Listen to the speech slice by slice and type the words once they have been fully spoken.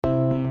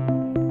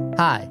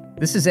Hi,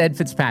 this is Ed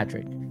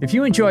Fitzpatrick. If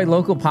you enjoy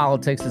local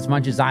politics as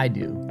much as I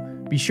do,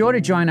 be sure to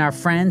join our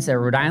friends at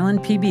Rhode Island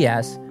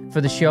PBS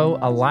for the show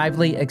A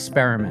Lively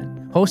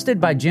Experiment. Hosted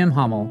by Jim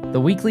Hummel, the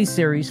weekly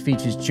series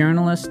features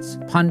journalists,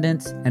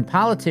 pundits, and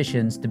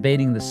politicians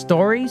debating the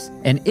stories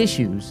and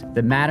issues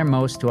that matter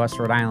most to us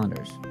Rhode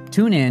Islanders.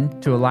 Tune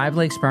in to A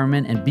Lively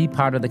Experiment and be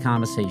part of the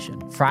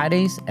conversation.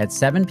 Fridays at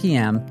 7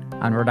 p.m.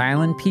 on Rhode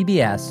Island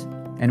PBS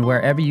and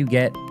wherever you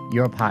get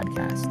your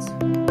podcasts.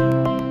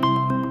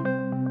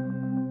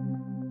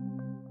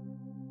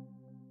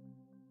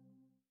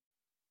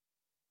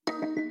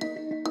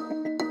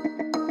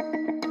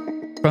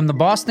 From the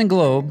Boston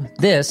Globe,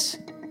 this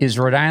is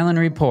Rhode Island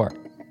Report.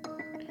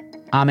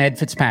 I'm Ed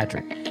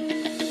Fitzpatrick.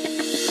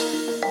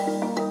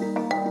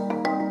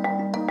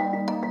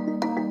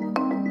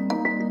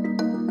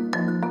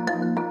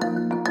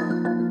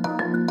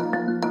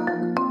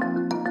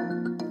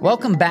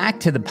 Welcome back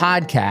to the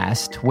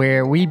podcast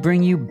where we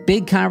bring you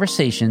big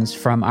conversations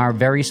from our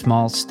very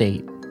small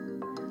state.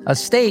 A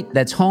state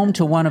that's home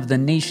to one of the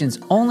nation's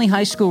only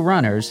high school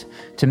runners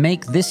to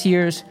make this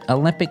year's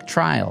Olympic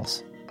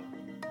trials.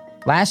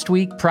 Last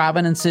week,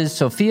 Providence's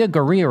Sophia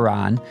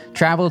Gurriaran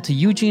traveled to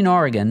Eugene,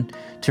 Oregon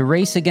to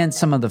race against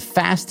some of the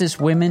fastest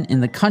women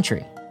in the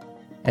country.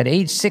 At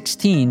age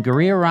 16,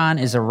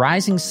 Gurriaran is a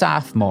rising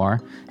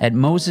sophomore at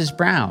Moses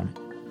Brown.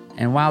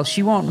 And while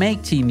she won't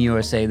make Team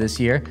USA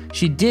this year,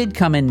 she did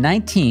come in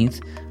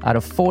 19th out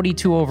of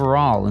 42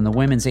 overall in the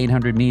women's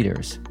 800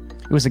 meters.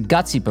 It was a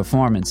gutsy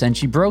performance, and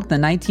she broke the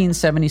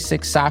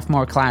 1976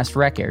 sophomore class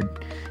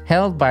record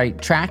held by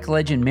track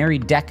legend Mary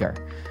Decker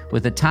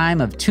with a time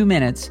of 2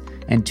 minutes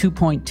and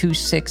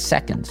 2.26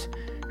 seconds.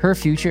 Her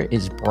future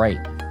is bright.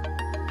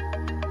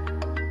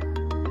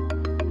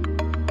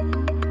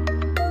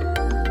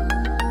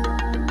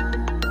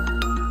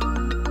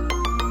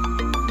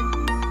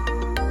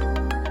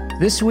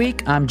 This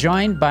week, I'm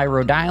joined by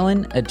Rhode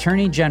Island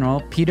Attorney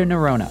General Peter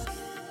Neronha.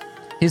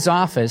 His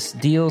office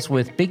deals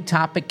with big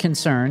topic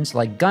concerns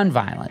like gun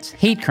violence,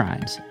 hate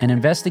crimes, and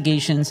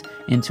investigations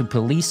into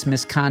police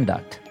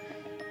misconduct.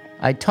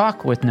 I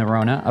talk with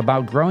Neronha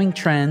about growing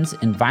trends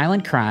in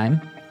violent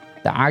crime,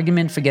 the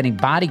argument for getting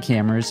body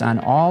cameras on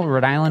all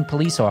Rhode Island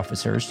police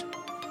officers,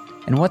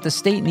 and what the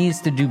state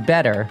needs to do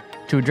better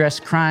to address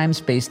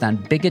crimes based on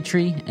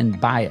bigotry and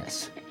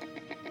bias.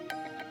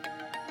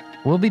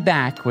 We'll be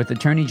back with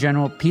Attorney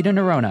General Peter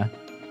Neronha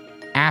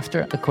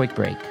after a quick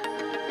break.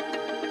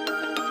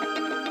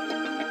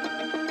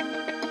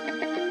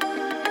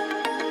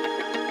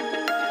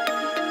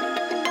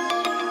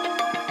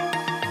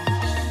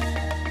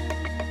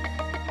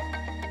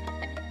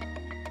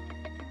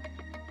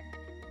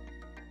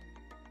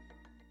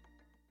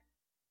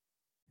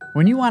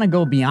 When you want to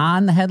go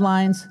beyond the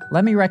headlines,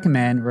 let me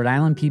recommend Rhode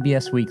Island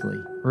PBS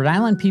Weekly. Rhode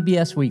Island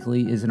PBS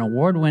Weekly is an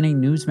award-winning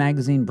news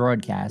magazine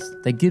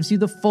broadcast that gives you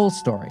the full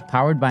story,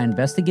 powered by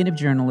investigative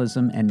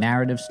journalism and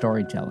narrative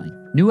storytelling.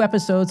 New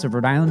episodes of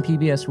Rhode Island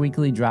PBS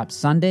Weekly drop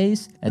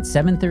Sundays at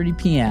 7:30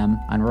 p.m.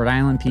 on Rhode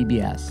Island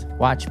PBS.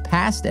 Watch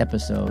past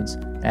episodes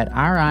at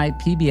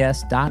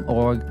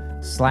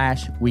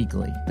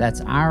ripbs.org/weekly.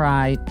 That's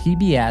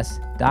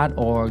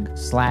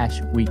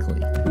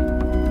ripbs.org/weekly.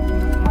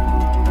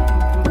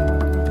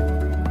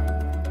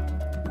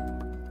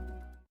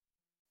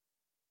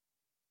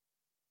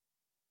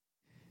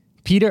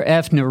 Peter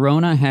F.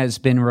 Neronha has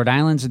been Rhode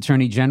Island's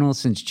Attorney General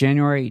since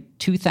January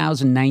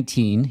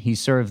 2019. He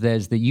served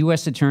as the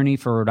U.S. Attorney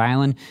for Rhode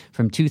Island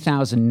from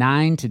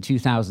 2009 to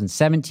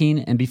 2017,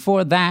 and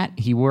before that,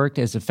 he worked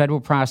as a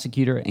federal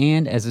prosecutor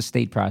and as a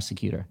state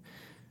prosecutor.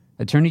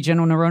 Attorney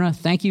General Neronha,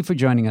 thank you for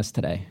joining us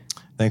today.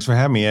 Thanks for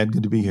having me, Ed.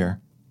 Good to be here.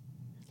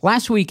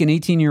 Last week, an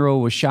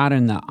 18-year-old was shot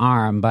in the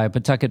arm by a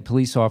Pawtucket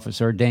police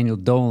officer, Daniel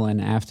Dolan,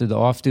 after the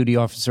off-duty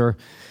officer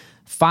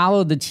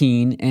followed the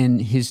teen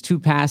and his two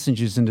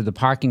passengers into the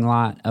parking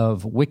lot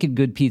of Wicked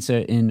Good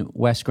Pizza in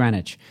West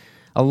Greenwich.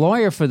 A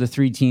lawyer for the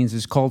three teens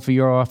has called for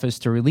your office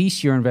to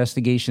release your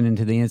investigation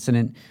into the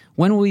incident.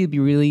 When will you be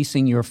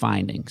releasing your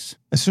findings?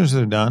 As soon as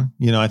they're done.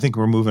 I think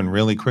we're moving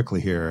really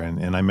quickly here,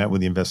 and I met with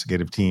the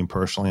investigative team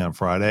personally on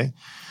Friday.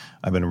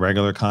 I've been in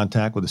regular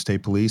contact with the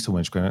state police and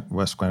West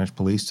Greenwich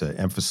Police to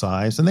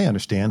emphasize, and they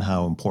understand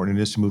how important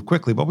it is to move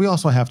quickly, but we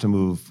also have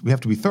to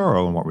be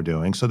thorough in what we're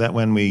doing so that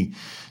when we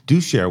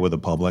do share with the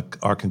public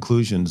our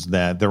conclusions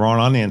that there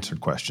aren't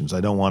unanswered questions. I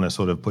don't want to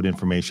sort of put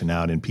information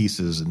out in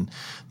pieces and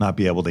not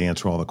be able to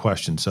answer all the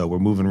questions. So we're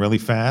moving really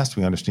fast.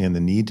 We understand the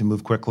need to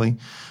move quickly.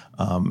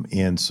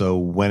 And so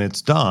when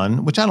it's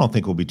done, which I don't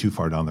think will be too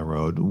far down the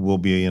road, we'll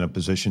be in a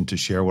position to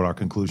share what our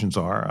conclusions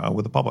are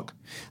with the public.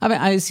 I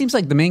mean, it seems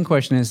like the main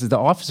question is the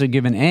officer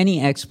given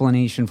any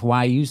explanation for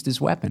why he used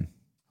his weapon?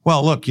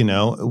 Well, look,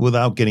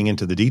 without getting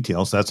into the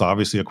details, that's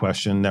obviously a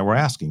question that we're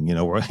asking.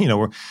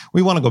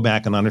 We want to go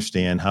back and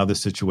understand how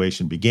this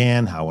situation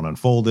began, how it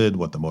unfolded,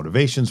 what the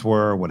motivations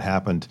were, what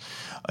happened,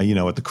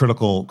 at the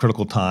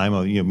critical time,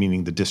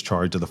 meaning the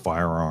discharge of the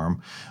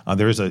firearm.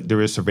 There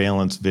is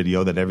surveillance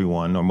video that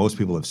everyone or most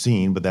people have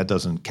seen, but that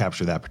doesn't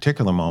capture that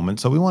particular moment.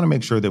 So we want to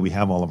make sure that we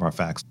have all of our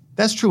facts.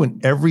 That's true in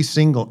every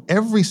single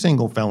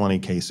felony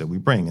case that we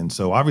bring. And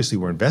so obviously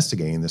we're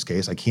investigating this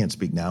case. I can't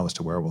speak now as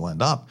to where we'll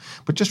end up.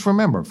 But just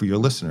remember, for your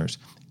listeners,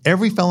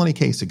 every felony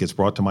case that gets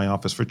brought to my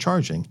office for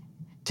charging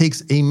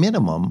takes a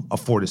minimum of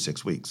 4 to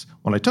 6 weeks.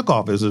 When I took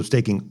office, it was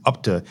taking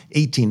up to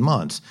 18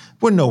 months.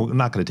 We're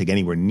not going to take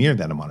anywhere near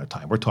that amount of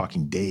time. We're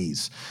talking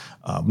days,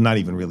 not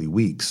even really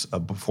weeks,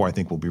 before I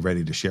think we'll be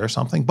ready to share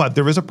something. But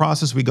there is a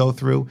process we go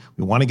through.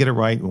 We want to get it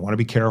right. We want to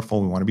be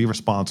careful. We want to be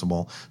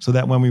responsible so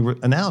that when we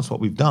announce what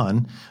we've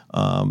done,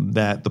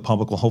 that the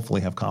public will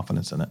hopefully have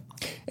confidence in it.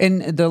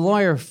 And the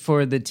lawyer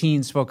for the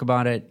teen spoke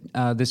about it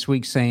this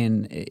week,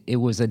 saying it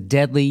was a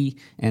deadly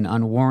and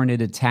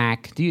unwarranted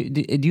attack. Do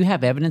you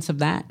have evidence of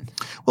that?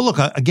 Well, look,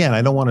 again,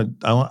 I don't want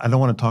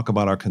to talk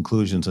about our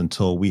conclusions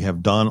until we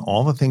have done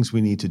all the things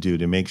we need to do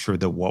to make sure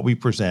that what we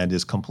present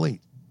is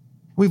complete.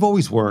 We've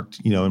always worked,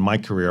 in my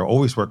career,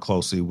 always worked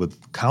closely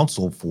with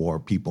counsel for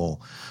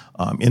people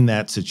in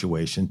that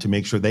situation to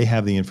make sure they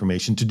have the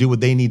information to do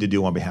what they need to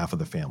do on behalf of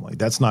the family.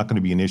 That's not going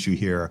to be an issue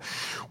here.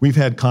 We've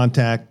had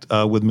contact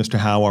with Mr.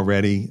 Howe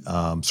already.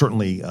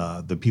 Certainly,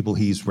 the people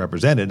he's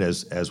represented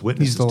as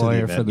witnesses to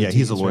the event.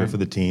 He's the lawyer for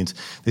the teens.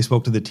 They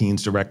spoke to the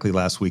teens directly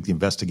last week. The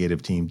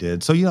investigative team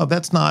did. So,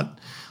 that's not.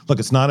 Look,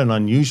 it's not an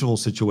unusual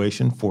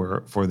situation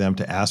for them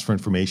to ask for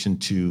information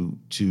to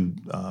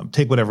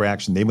take whatever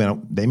action they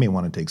may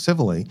want to take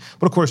civilly.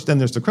 But of course, then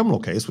there's the criminal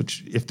case,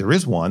 which if there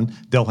is one,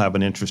 they'll have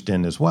an interest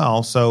in as well.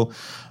 So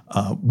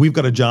we've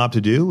got a job to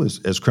do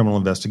as criminal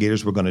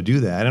investigators. We're going to do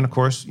that, and of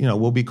course,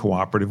 we'll be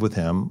cooperative with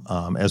him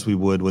as we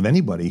would with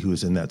anybody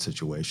who's in that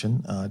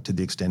situation to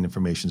the extent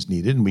information is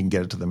needed, and we can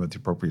get it to them at the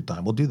appropriate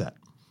time. We'll do that.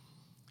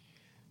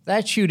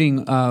 That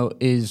shooting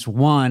is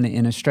one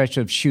in a stretch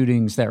of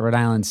shootings that Rhode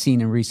Island's seen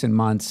in recent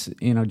months.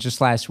 Just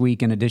last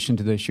week, in addition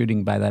to the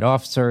shooting by that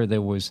officer,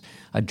 there was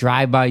a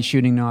drive-by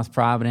shooting in North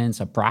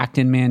Providence. A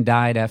Brockton man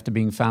died after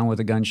being found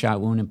with a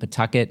gunshot wound in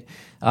Pawtucket.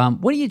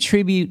 What do you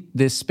attribute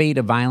this spate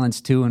of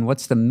violence to, and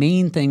what's the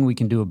main thing we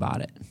can do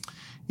about it?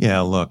 Yeah,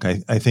 look,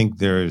 I think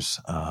there's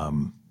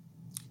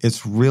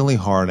it's really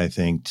hard, I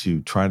think,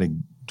 to try to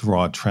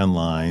draw trend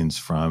lines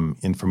from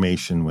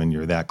information when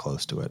you're that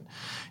close to it.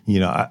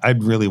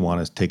 I'd really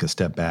want to take a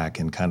step back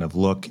and kind of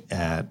look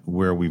at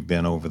where we've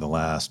been over the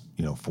last,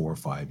 4 or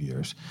 5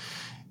 years.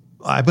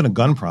 I've been a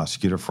gun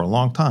prosecutor for a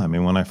long time.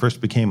 And when I first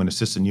became an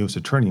assistant U.S.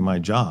 attorney, my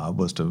job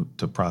was to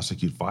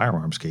prosecute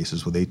firearms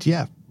cases with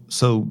ATF.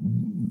 So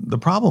the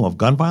problem of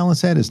gun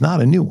violence, Ed, is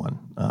not a new one.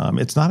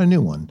 It's not a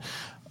new one.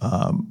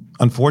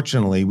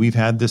 Unfortunately, we've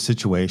had this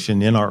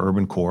situation in our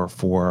urban core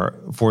for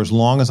as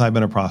long as I've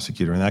been a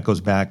prosecutor, and that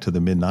goes back to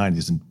the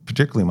mid-'90s, and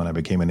particularly when I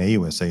became an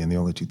AUSA in the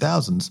early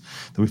 2000s,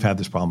 that we've had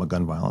this problem of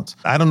gun violence.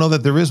 I don't know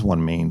that there is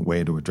one main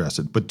way to address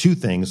it, but two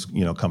things,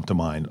 come to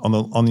mind. On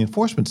the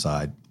enforcement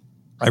side,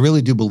 I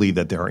really do believe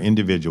that there are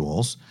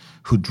individuals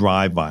who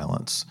drive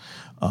violence.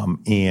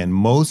 And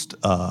most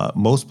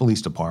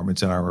police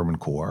departments in our urban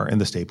core and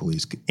the state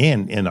police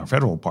and our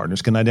federal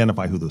partners can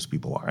identify who those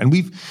people are. And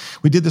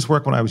we did this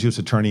work when I was U.S.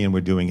 attorney, and we're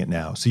doing it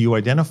now. So you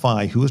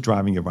identify who is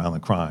driving your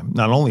violent crime.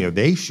 Not only are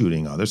they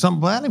shooting others,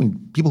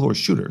 people who are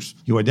shooters.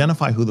 You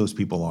identify who those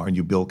people are, and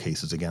you build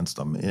cases against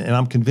them. And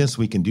I'm convinced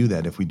we can do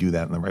that if we do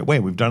that in the right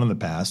way. We've done it in the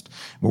past.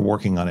 We're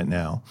working on it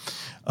now.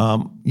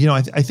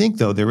 I think,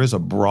 though, there is a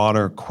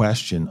broader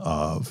question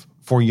of,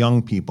 for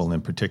young people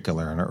in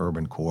particular in our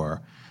urban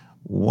core,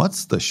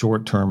 what's the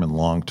short-term and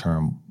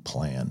long-term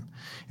plan?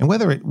 And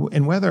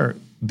whether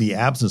the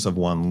absence of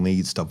one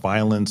leads to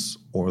violence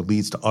or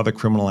leads to other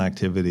criminal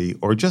activity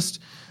or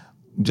just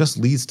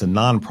leads to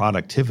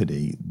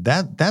non-productivity,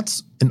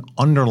 that's an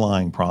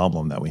underlying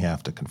problem that we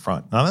have to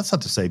confront. Now, that's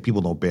not to say people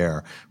don't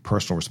bear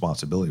personal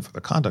responsibility for their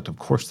conduct. Of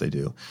course they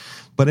do.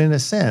 But in a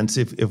sense,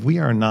 if we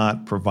are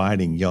not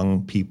providing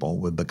young people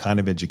with the kind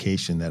of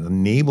education that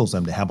enables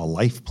them to have a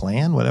life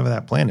plan, whatever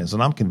that plan is,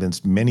 and I'm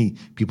convinced many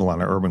people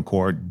on our urban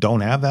core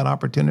don't have that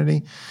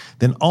opportunity,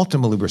 then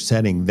ultimately we're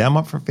setting them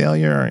up for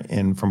failure.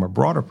 And from a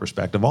broader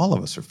perspective, all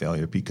of us are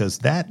failure, because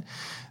that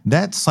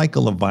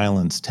cycle of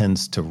violence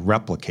tends to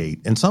replicate,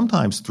 and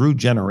sometimes through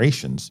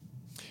generations.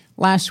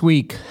 Last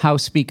week,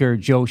 House Speaker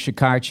Joe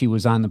Shekarchi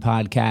was on the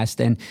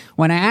podcast, and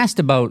when I asked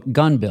about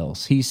gun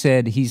bills, he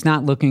said he's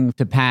not looking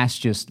to pass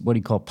just what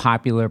he called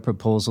popular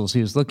proposals.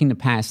 He was looking to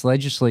pass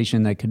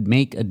legislation that could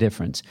make a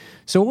difference.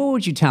 So what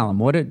would you tell him?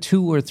 What are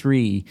 2 or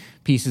 3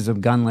 pieces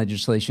of gun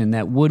legislation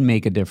that would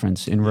make a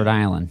difference in Rhode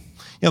Island?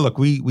 Yeah, look,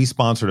 we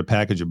sponsored a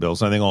package of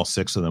bills. I think all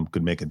 6 of them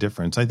could make a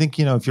difference. I think,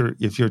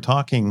 if you're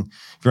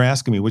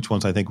asking me which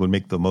ones I think would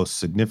make the most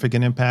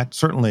significant impact,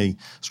 certainly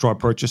straw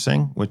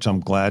purchasing, which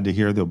I'm glad to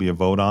hear there'll be a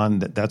vote on.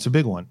 That's a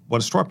big one.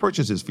 What a straw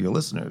purchase is for your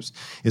listeners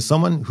is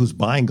someone who's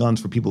buying guns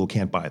for people who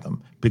can't buy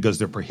them because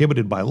they're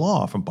prohibited by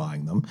law from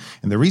buying them.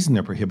 And the reason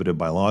they're prohibited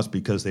by law is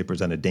because they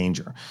present a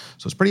danger.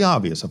 So it's pretty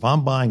obvious. If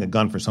I'm buying a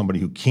gun for somebody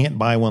who can't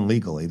buy one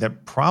legally,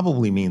 that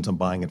probably means I'm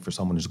buying it for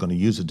someone who's going to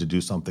use it to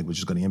do something which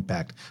is going to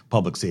impact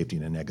public safety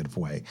in a negative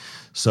way.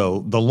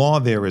 So the law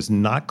there is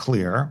not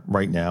clear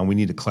right now. We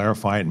need to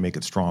clarify it and make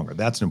it stronger.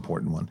 That's an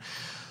important one.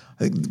 I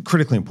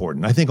Critically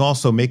important. I think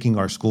also making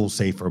our schools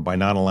safer by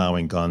not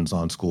allowing guns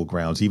on school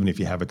grounds, even if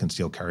you have a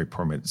concealed carry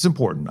permit. It's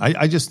important.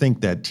 I just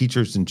think that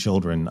teachers and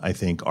children, I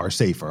think, are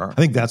safer. I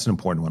think that's an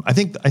important one. I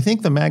think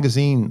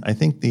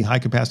the high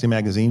capacity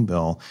magazine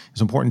bill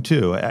is important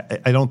too.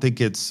 I don't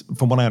think it's,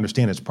 from what I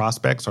understand, its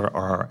prospects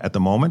are at the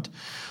moment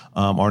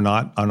are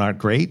not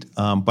great.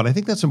 But I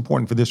think that's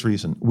important for this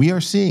reason. We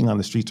are seeing on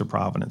the streets of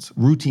Providence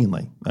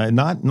routinely,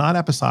 not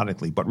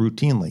episodically, but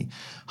routinely,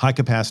 high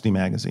capacity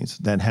magazines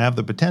that have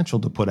the potential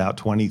to put out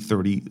 20,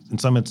 30, in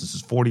some instances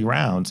 40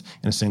 rounds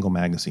in a single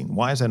magazine.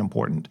 Why is that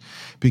important?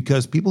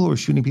 Because people who are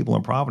shooting people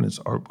in Providence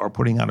are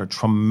putting out a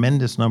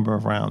tremendous number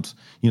of rounds,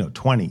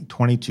 20,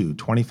 22,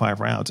 25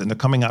 rounds, and they're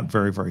coming out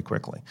very, very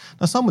quickly.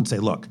 Now, some would say,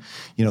 look,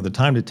 the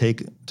time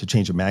to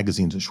change a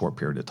magazine is a short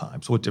period of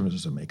time. So what difference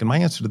does it make? And my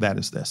answer to that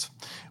is this: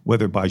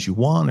 whether it buys you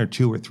 1 or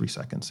 2 or 3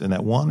 seconds, in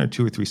that 1 or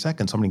 2 or 3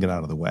 seconds, somebody get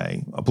out of the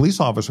way. A police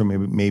officer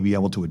may be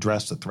able to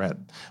address the threat,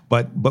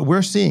 but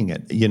we're seeing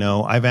it.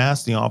 I've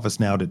asked the office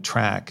now to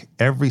track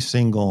every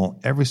single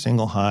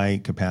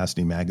high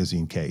capacity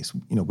magazine case.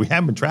 We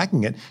haven't been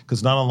tracking it because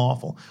it's not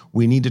unlawful.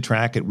 We need to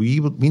track it. We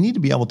need to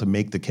be able to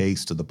make the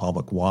case to the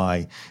public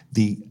why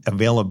the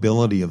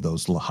availability of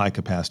those high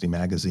capacity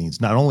magazines,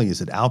 not only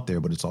is it out there,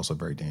 but it's also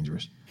very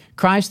dangerous.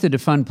 Cries to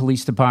defund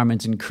police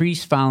departments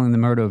increased following the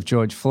murder of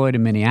George Floyd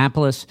in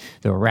Minneapolis.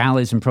 There were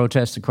rallies and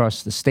protests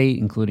across the state,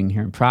 including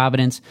here in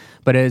Providence.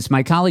 But as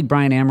my colleague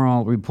Brian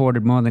Amaral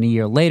reported more than a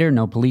year later,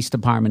 no police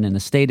department in the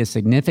state has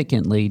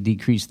significantly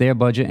decreased their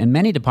budget, and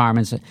many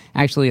departments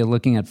actually are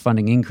looking at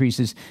funding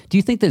increases. Do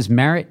you think there's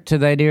merit to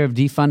the idea of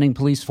defunding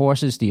police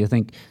forces? Do you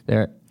think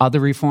there are other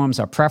reforms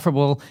are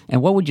preferable?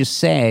 And what would you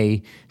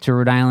say to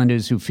Rhode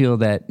Islanders who feel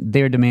that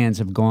their demands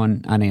have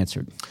gone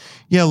unanswered?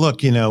 Yeah,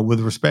 look, with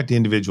respect to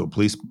individual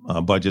police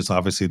budgets,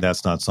 obviously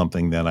that's not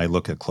something that I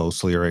look at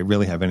closely or I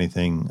really have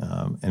anything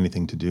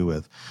to do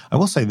with. I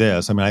will say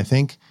this: I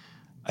think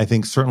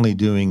certainly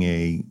doing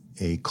a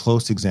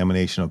close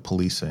examination of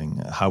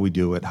policing, how we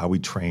do it, how we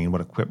train, what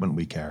equipment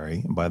we carry,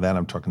 and by that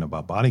I'm talking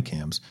about body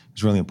cams,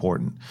 is really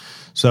important.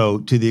 So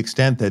to the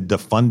extent that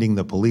defunding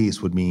the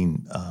police would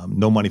mean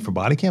no money for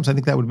body cams, I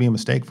think that would be a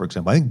mistake, for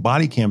example. I think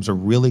body cams are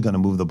really going to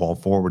move the ball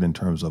forward in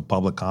terms of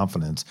public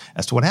confidence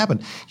as to what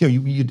happened.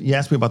 You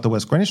asked me about the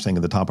West Greenwich thing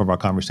at the top of our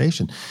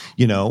conversation.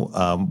 We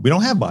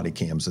don't have body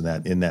cams in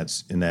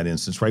that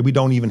instance, right? We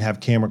don't even have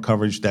camera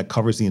coverage that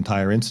covers the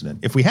entire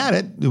incident. If we had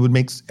it, it would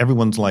make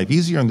everyone's life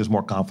easier and there's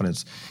more confidence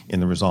in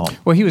the result.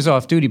 Well, he was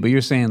off duty, but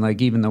you're saying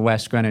like even the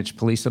West Greenwich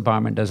Police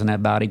Department doesn't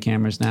have body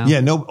cameras now?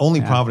 Yeah, no,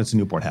 only Providence and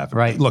Newport have it.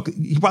 Right. Look,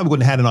 he probably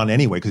wouldn't have had it on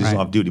anyway because he's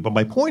off duty. But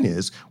my point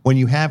is, when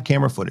you have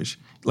camera footage,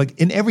 like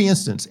in every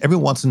instance,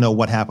 everyone wants to know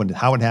what happened,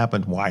 how it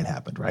happened, why it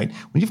happened, right?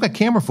 When you've got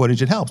camera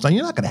footage, it helps. Now,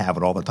 you're not going to have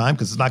it all the time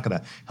because it's not going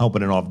to help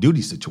in an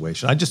off-duty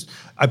situation.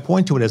 I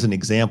point to it as an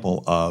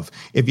example of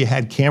if you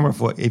had camera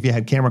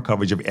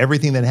coverage of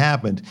everything that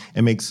happened,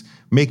 it makes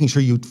making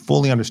sure you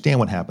fully understand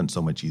what happened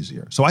so much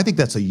easier. So I think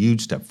that's a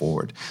huge step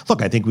forward.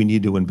 Look, I think we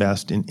need to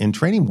invest in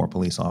training more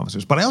police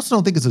officers, but I also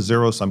don't think it's a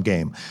zero-sum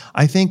game.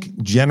 I think,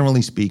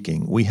 generally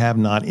speaking, we have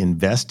not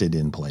invested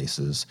in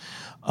places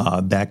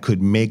that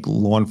could make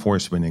law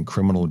enforcement and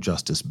criminal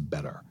justice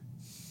better.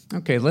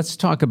 Okay, let's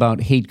talk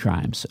about hate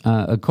crimes.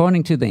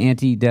 According to the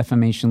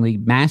Anti-Defamation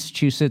League,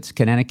 Massachusetts,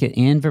 Connecticut,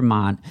 and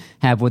Vermont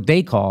have what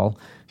they call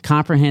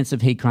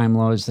comprehensive hate crime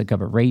laws that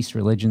cover race,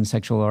 religion,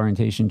 sexual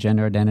orientation,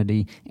 gender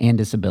identity, and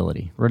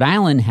disability. Rhode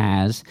Island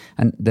has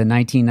the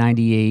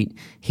 1998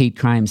 Hate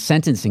Crime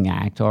Sentencing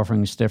Act,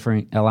 allowing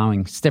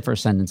stiffer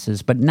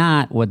sentences, but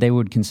not what they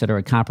would consider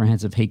a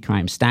comprehensive hate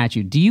crime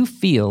statute. Do you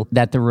feel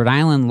that the Rhode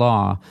Island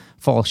law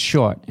falls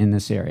short in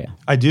this area?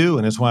 I do,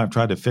 and that's why I've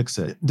tried to fix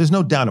it. There's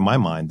no doubt in my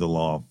mind the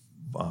law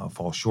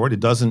falls short. It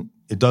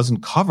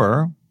doesn't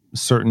cover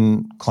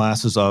certain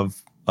classes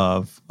of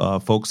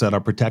folks that are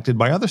protected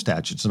by other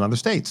statutes in other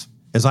states.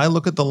 As I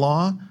look at the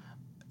law,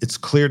 it's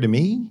clear to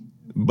me,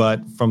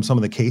 but from some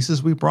of the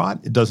cases we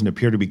brought, it doesn't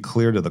appear to be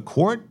clear to the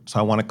court, so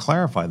I want to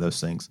clarify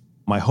those things.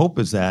 My hope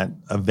is that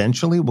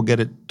eventually we'll get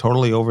it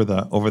totally over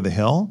the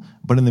hill,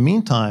 but in the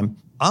meantime,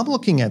 I'm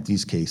looking at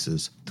these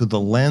cases through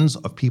the lens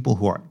of people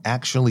who are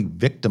actually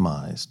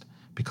victimized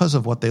because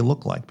of what they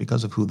look like,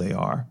 because of who they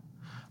are,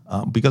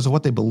 because of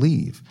what they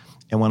believe.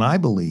 And when I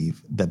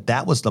believe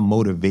that was the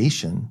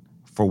motivation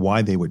for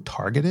why they were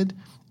targeted,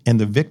 and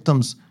the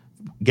victims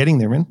getting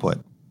their input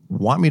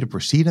want me to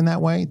proceed in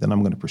that way, then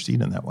I'm going to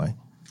proceed in that way.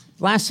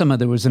 Last summer,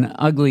 there was an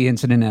ugly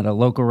incident at a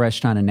local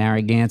restaurant in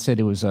Narragansett.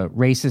 It was a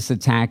racist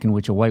attack in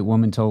which a white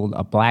woman told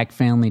a black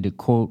family to,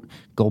 quote,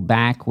 go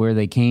back where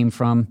they came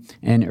from.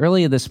 And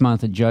earlier this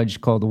month, a judge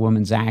called the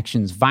woman's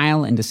actions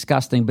vile and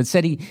disgusting, but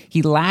said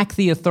he lacked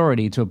the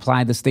authority to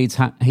apply the state's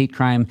hate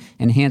crime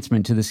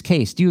enhancement to this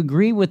case. Do you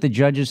agree with the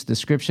judge's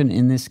description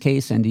in this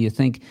case? And do you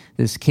think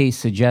this case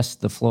suggests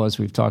the flaws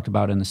we've talked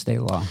about in the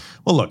state law?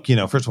 Well, look,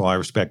 first of all, I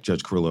respect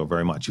Judge Carullo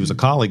very much. He was a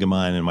colleague of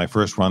mine in my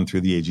first run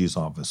through the AG's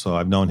office, so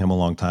I've known him a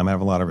long time. I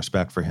have a lot of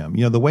respect for him.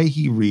 The way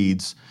he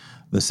reads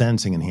the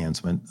sentencing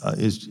enhancement,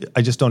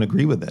 I just don't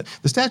agree with it.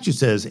 The statute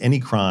says any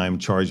crime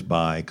charged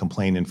by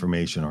complaint,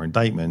 information, or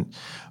indictment,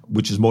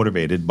 which is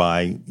motivated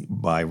by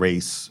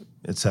race,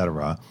 et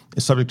cetera,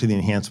 is subject to the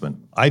enhancement.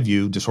 I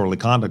view disorderly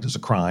conduct as a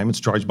crime. It's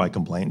charged by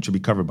complaint and should be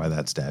covered by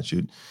that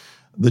statute.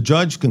 The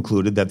judge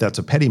concluded that that's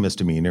a petty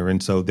misdemeanor,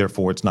 and so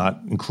therefore it's not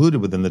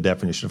included within the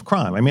definition of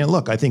crime. I mean,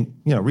 look, I think,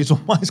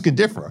 reasonable minds can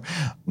differ.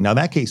 Now,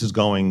 that case is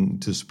going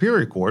to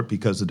Superior Court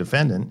because the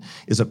defendant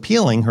is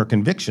appealing her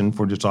conviction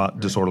for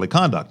disorderly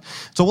conduct.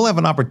 So we'll have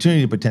an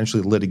opportunity to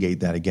potentially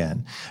litigate that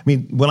again. I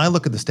mean, when I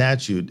look at the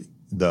statute,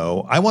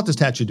 though, I want the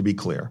statute to be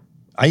clear.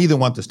 I either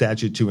want the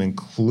statute to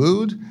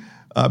include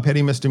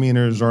petty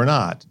misdemeanors or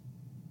not.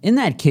 In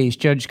that case,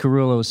 Judge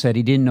Carullo said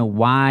he didn't know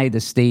why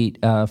the state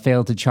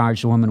failed to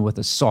charge the woman with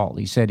assault.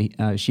 He said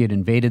she had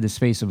invaded the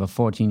space of a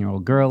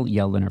 14-year-old girl,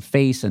 yelled in her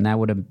face, and that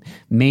would have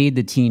made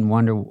the teen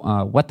wonder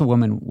what the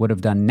woman would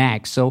have done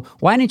next. So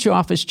why didn't your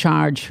office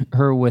charge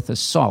her with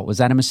assault? Was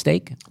that a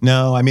mistake?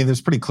 No, I mean,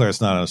 it's pretty clear it's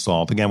not an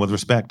assault. Again, with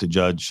respect to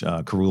Judge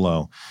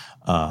Carullo,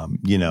 I'm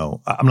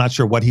not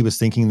sure what he was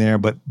thinking there,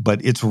 but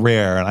it's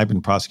rare, and I've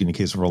been prosecuting a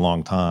case for a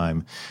long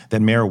time,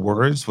 that mere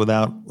words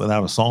without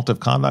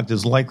assaultive conduct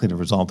is likely to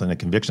result in a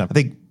conviction. I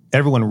think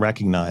everyone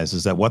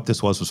recognizes that what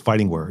this was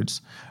fighting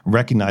words,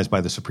 recognized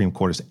by the Supreme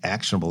Court as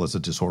actionable as a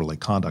disorderly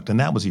conduct, and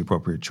that was the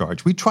appropriate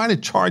charge. We try to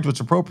charge what's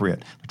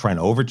appropriate, not trying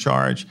to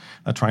overcharge,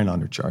 not trying to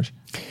undercharge.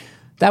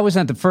 That was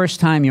not the first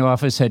time your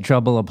office had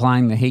trouble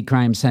applying the Hate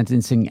Crime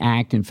Sentencing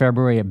Act. In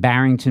February, a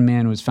Barrington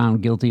man was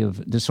found guilty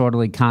of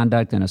disorderly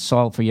conduct and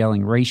assault for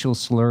yelling racial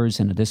slurs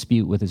in a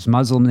dispute with his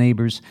Muslim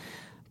neighbors.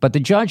 But the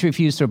judge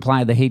refused to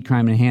apply the hate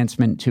crime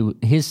enhancement to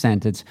his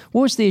sentence.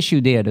 What was the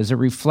issue there? Does it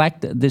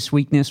reflect this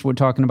weakness we're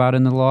talking about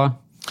in the law?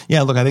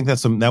 Yeah, look, I think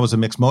that was a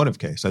mixed motive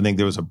case. I think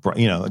there was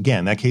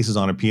again, that case is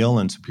on appeal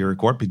in Superior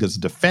Court because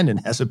the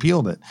defendant has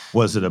appealed it.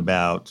 Was it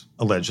about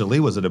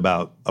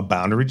a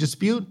boundary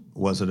dispute?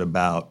 Was it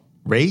about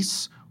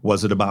race?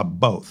 Was it about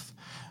both?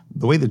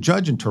 The way the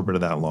judge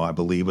interpreted that law, I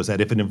believe, was that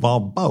if it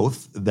involved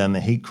both, then the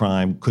hate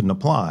crime couldn't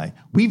apply.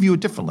 We view it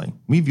differently.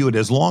 We view it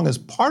as long as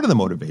part of the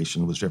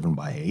motivation was driven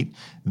by hate,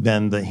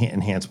 then the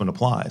enhancement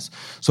applies.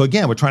 So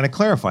again, we're trying to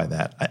clarify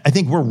that. I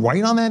think we're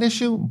right on that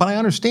issue, but I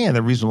understand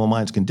that reasonable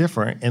minds can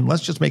differ, and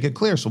let's just make it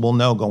clear so we'll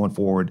know going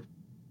forward.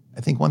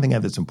 I think one thing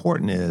that's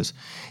important is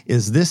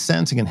this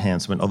sentencing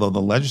enhancement, although the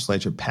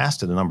legislature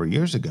passed it a number of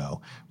years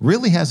ago,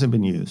 really hasn't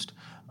been used.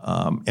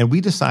 And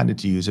we decided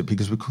to use it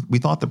because we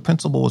thought the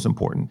principle was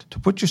important. To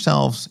put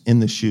yourselves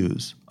in the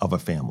shoes of a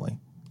family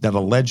that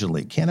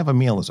allegedly can't have a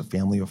meal as a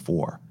family of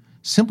four,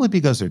 simply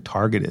because they're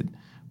targeted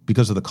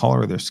because of the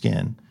color of their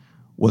skin,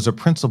 was a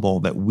principle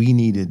that we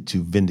needed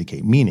to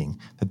vindicate, meaning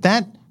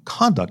that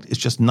conduct is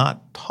just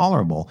not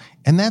tolerable.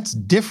 And that's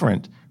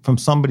different from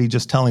somebody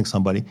just telling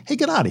somebody, hey,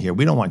 get out of here.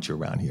 We don't want you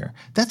around here.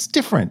 That's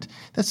different.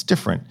 That's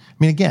different. I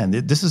mean, again,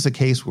 this is a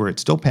case where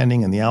it's still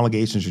pending and the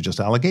allegations are just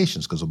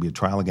allegations because there'll be a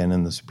trial again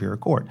in the Superior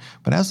Court.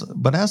 But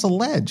as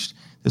alleged,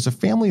 there's a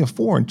family of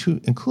four,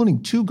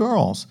 including two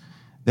girls,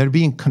 that are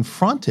being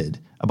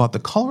confronted about the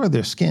color of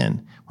their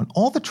skin when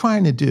all they're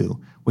trying to do,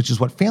 which is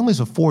what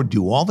families of four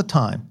do all the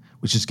time,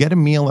 which is get a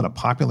meal at a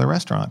popular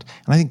restaurant.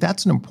 And I think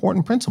that's an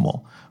important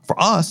principle for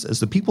us as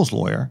the people's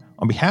lawyer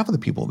on behalf of the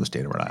people of the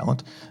state of Rhode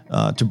Island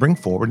to bring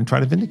forward and try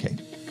to vindicate.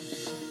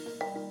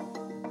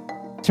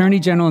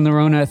 Attorney General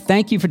Neronha,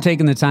 thank you for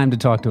taking the time to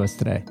talk to us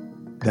today.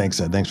 Thanks,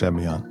 Ed. Thanks for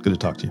having me on. Good to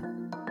talk to you.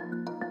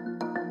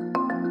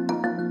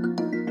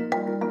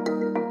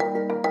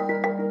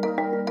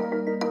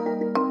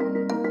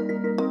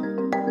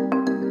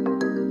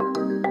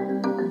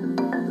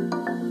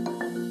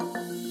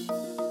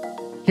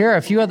 Here are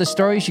a few other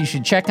stories you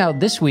should check out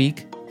this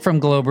week from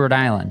Globe, Rhode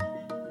Island.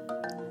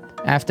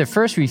 After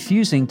first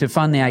refusing to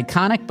fund the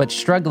iconic but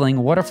struggling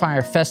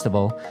Waterfire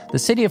Festival, the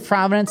City of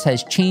Providence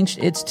has changed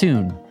its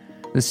tune.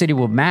 The city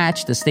will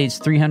match the state's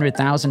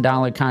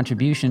 $300,000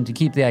 contribution to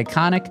keep the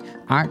iconic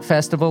art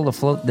festival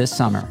afloat this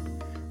summer.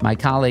 My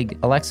colleague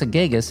Alexa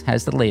Gagas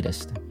has the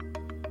latest.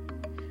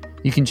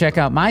 You can check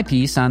out my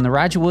piece on the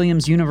Roger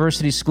Williams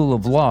University School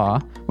of Law,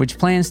 which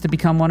plans to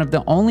become one of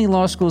the only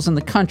law schools in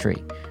the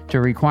country to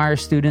require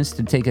students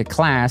to take a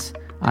class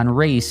on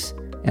race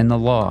and the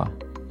law.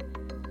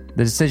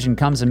 The decision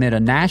comes amid a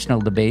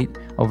national debate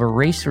over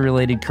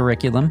race-related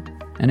curriculum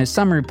and as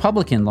some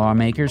Republican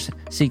lawmakers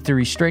seek to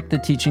restrict the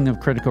teaching of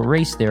critical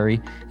race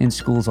theory in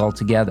schools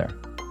altogether.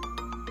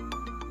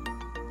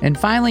 And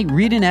finally,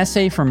 read an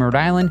essay from Rhode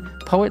Island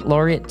Poet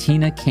Laureate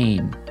Tina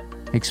Kane,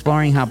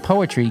 exploring how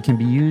poetry can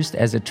be used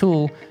as a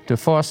tool to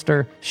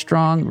foster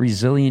strong,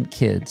 resilient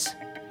kids.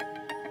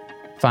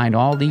 Find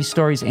all these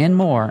stories and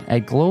more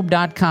at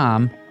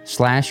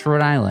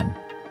globe.com/Rhode Island.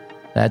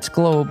 That's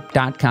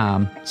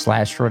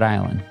globe.com/Rhode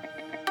Island.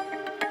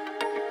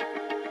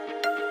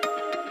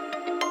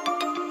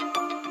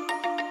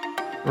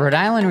 Rhode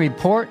Island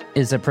Report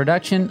is a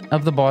production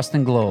of the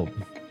Boston Globe.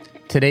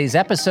 Today's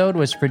episode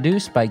was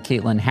produced by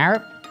Caitlin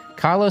Harrop,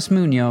 Carlos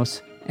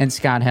Munoz, and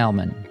Scott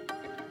Hellman.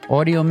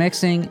 Audio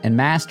mixing and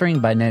mastering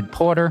by Ned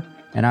Porter,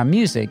 and our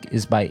music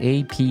is by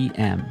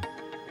APM.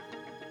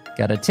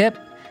 Got a tip?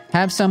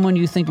 Have someone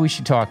you think we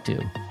should talk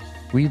to.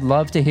 We'd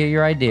love to hear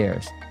your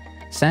ideas.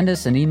 Send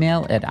us an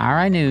email at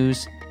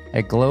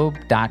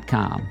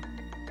rinews@globe.com.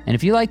 And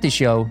if you like the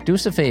show, do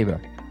us a favor.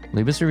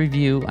 Leave us a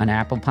review on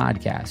Apple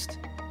Podcast.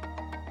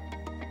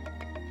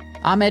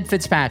 I'm Ed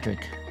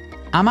Fitzpatrick.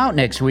 I'm out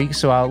next week,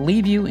 so I'll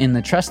leave you in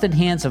the trusted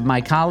hands of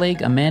my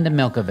colleague, Amanda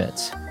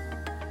Milkovitz.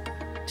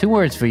 2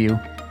 words for you,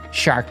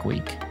 Shark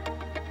Week.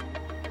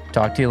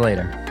 Talk to you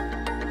later.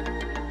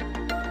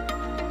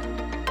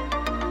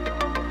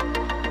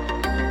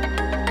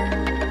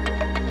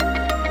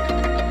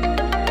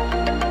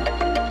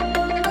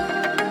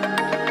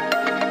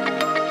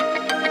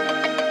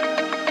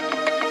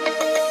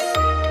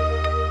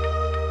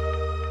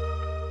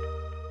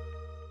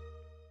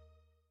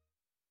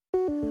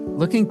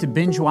 Looking to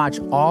binge watch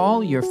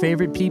all your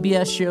favorite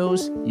PBS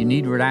shows? You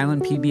need Rhode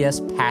Island PBS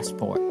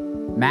Passport,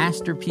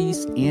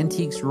 Masterpiece,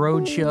 Antiques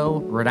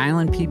Roadshow, Rhode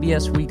Island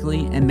PBS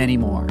Weekly, and many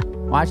more.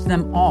 Watch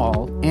them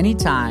all,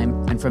 anytime,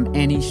 and from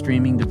any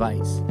streaming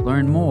device.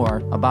 Learn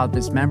more about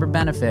this member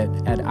benefit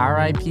at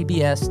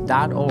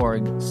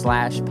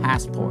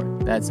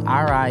ripbs.org/passport. That's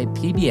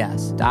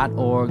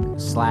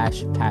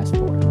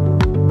ripbs.org/passport.